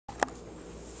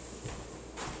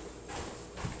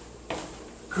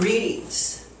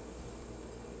Greetings.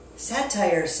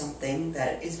 Satire is something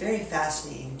that is very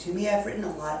fascinating to me. I've written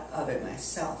a lot of it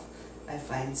myself. I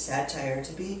find satire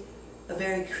to be a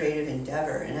very creative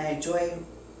endeavor, and I enjoy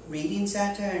reading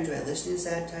satire, I enjoy listening to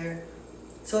satire,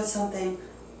 so it's something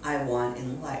I want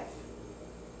in life.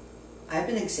 I've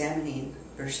been examining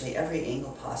virtually every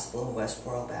angle possible of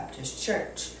Westboro Baptist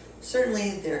Church.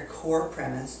 Certainly their core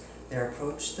premise, their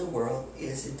approach to the world,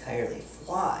 is entirely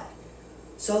flawed.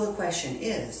 So the question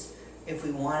is, if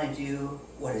we want to do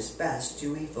what is best,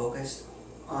 do we focus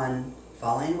on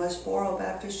following Westboro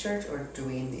Baptist Church or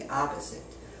doing the opposite?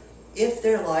 If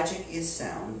their logic is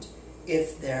sound,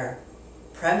 if their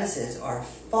premises are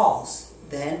false,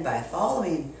 then by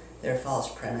following their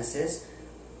false premises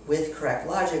with correct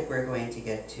logic, we're going to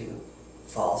get to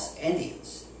false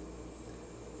endings.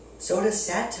 So does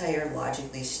satire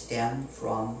logically stem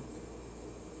from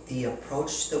the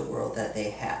approach to the world that they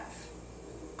have?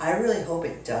 I really hope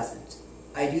it doesn't.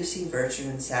 I do see virtue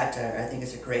in satire. I think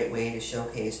it's a great way to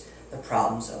showcase the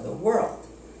problems of the world.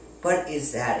 But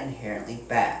is that inherently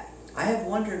bad? I have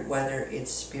wondered whether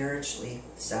it's spiritually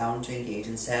sound to engage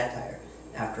in satire.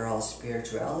 After all,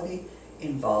 spirituality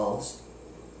involves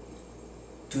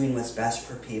doing what's best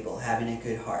for people, having a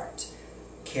good heart,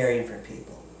 caring for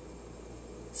people.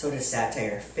 So does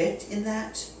satire fit in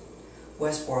that?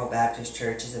 Westboro Baptist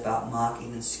Church is about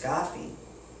mocking and scoffing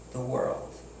the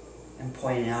world and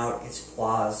pointing out its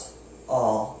flaws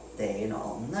all day and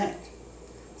all night.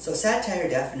 So satire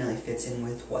definitely fits in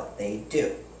with what they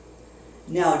do.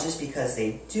 Now, just because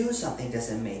they do something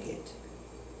doesn't make it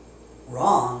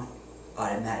wrong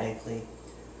automatically.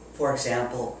 For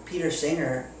example, Peter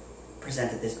Singer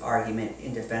presented this argument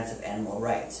in defense of animal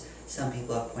rights. Some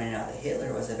people have pointed out that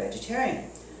Hitler was a vegetarian.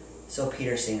 So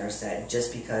Peter Singer said,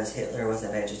 just because Hitler was a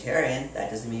vegetarian, that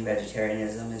doesn't mean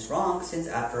vegetarianism is wrong, since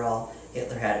after all,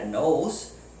 Hitler had a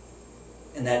nose,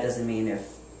 and that doesn't mean if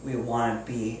we want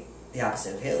to be the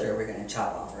opposite of Hitler, we're going to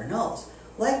chop off our nose.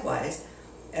 Likewise,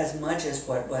 as much as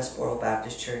what Westboro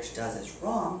Baptist Church does is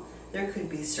wrong, there could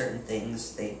be certain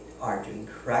things they are doing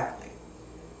correctly.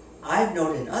 I've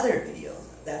noted in other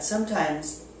videos that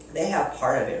sometimes they have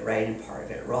part of it right and part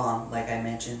of it wrong, like I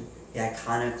mentioned, the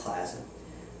iconoclasm.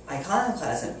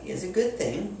 Iconoclasm is a good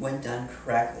thing when done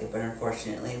correctly, but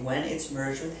unfortunately, when it's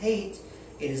merged with hate,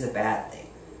 it is a bad thing.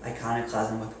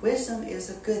 Iconoclasm with wisdom is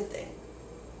a good thing.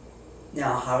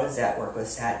 Now, how does that work with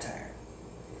satire?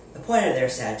 The point of their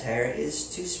satire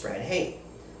is to spread hate.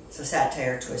 So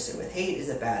satire twisted with hate is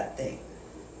a bad thing.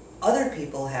 Other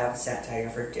people have satire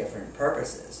for different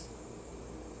purposes.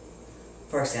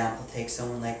 For example, take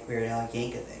someone like Weird Al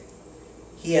Yankovic.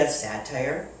 He has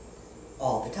satire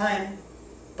all the time,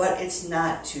 but it's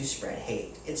not to spread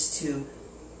hate. It's to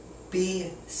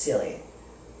be silly,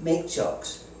 make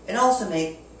jokes, and also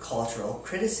make cultural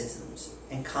criticisms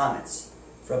and comments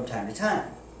from time to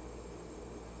time.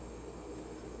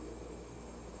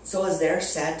 So is their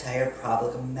satire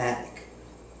problematic?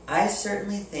 I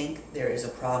certainly think there is a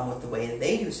problem with the way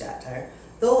they do satire,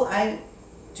 though I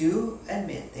do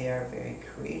admit they are very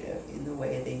creative in the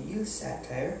way they use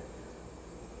satire.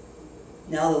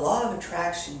 Now, the law of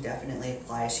attraction definitely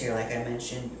applies here. Like I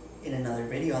mentioned in another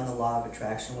video on the law of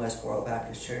attraction, Westboro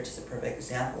Baptist Church is a perfect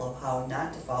example of how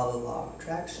not to follow the law of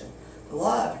attraction. The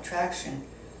law of attraction,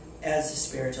 as the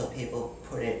spiritual people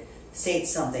put it,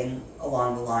 states something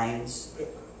along the lines,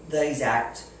 the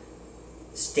exact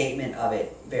statement of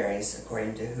it varies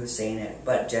according to who's saying it,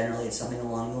 but generally it's something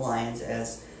along the lines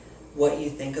as what you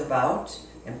think about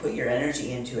and put your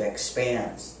energy into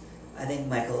expands. I think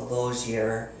Michael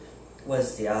Lozier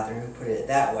was the author who put it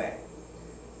that way.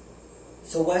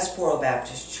 So Westboro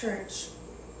Baptist Church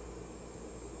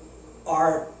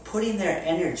are putting their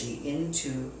energy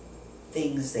into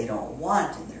things they don't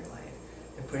want in their life.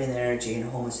 They're putting their energy in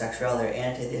homosexuality, they're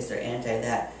anti this, they're anti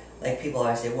that. Like people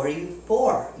always say, what are you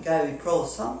for? You gotta be pro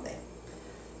something.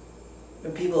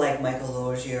 But people like Michael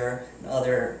Lozier and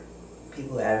other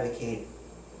people who advocate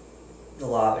the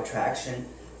law of attraction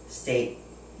state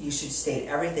you should state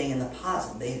everything in the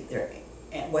positive.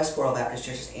 Westboro Baptist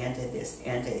Church is anti this,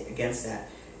 against that.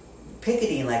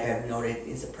 Picketing, like I've noted,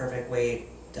 is a perfect way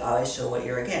to always show what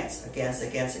you're against. Against.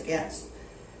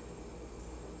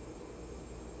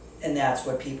 And that's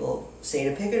what people say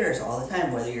to picketers all the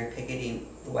time, whether you're picketing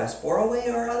the Westboro way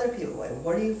or other people's way.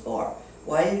 What are you for?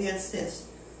 Why are you against this?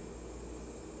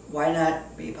 Why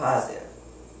not be positive?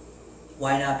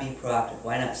 Why not be proactive?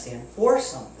 Why not stand for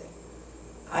something?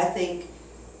 I think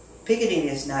picketing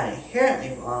is not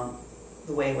inherently wrong.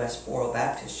 The way Westboro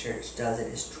Baptist Church does it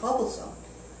is troublesome.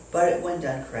 But when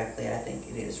done correctly, I think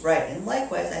it is right. And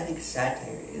likewise, I think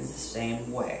satire is the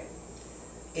same way.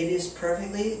 It is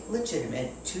perfectly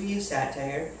legitimate to use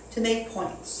satire to make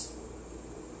points.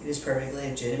 It is perfectly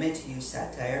legitimate to use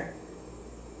satire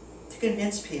to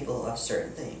convince people of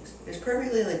certain things. It is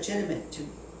perfectly legitimate to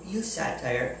use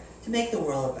satire to make the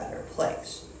world a better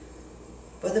place.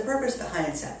 But the purpose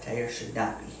behind satire should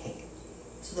not be hate.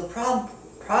 So the problem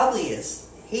probably is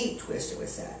hate twisted with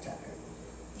satire.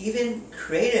 Even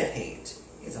creative hate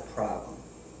is a problem.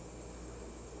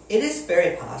 It is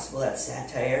very possible that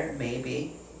satire may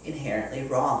be inherently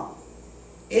wrong.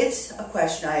 It's a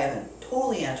question I haven't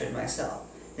totally answered myself.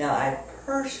 Now, I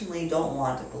personally don't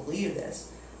want to believe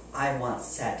this. I want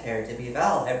satire to be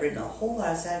valid. I've written a whole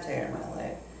lot of satire in my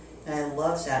life, and I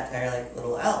love satire like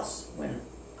little else when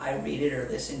I read it or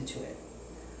listen to it.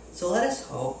 So let us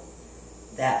hope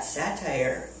that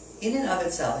satire in and of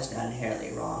itself is not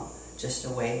inherently wrong, just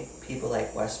the way people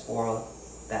like Westboro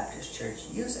Baptist Church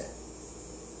use it.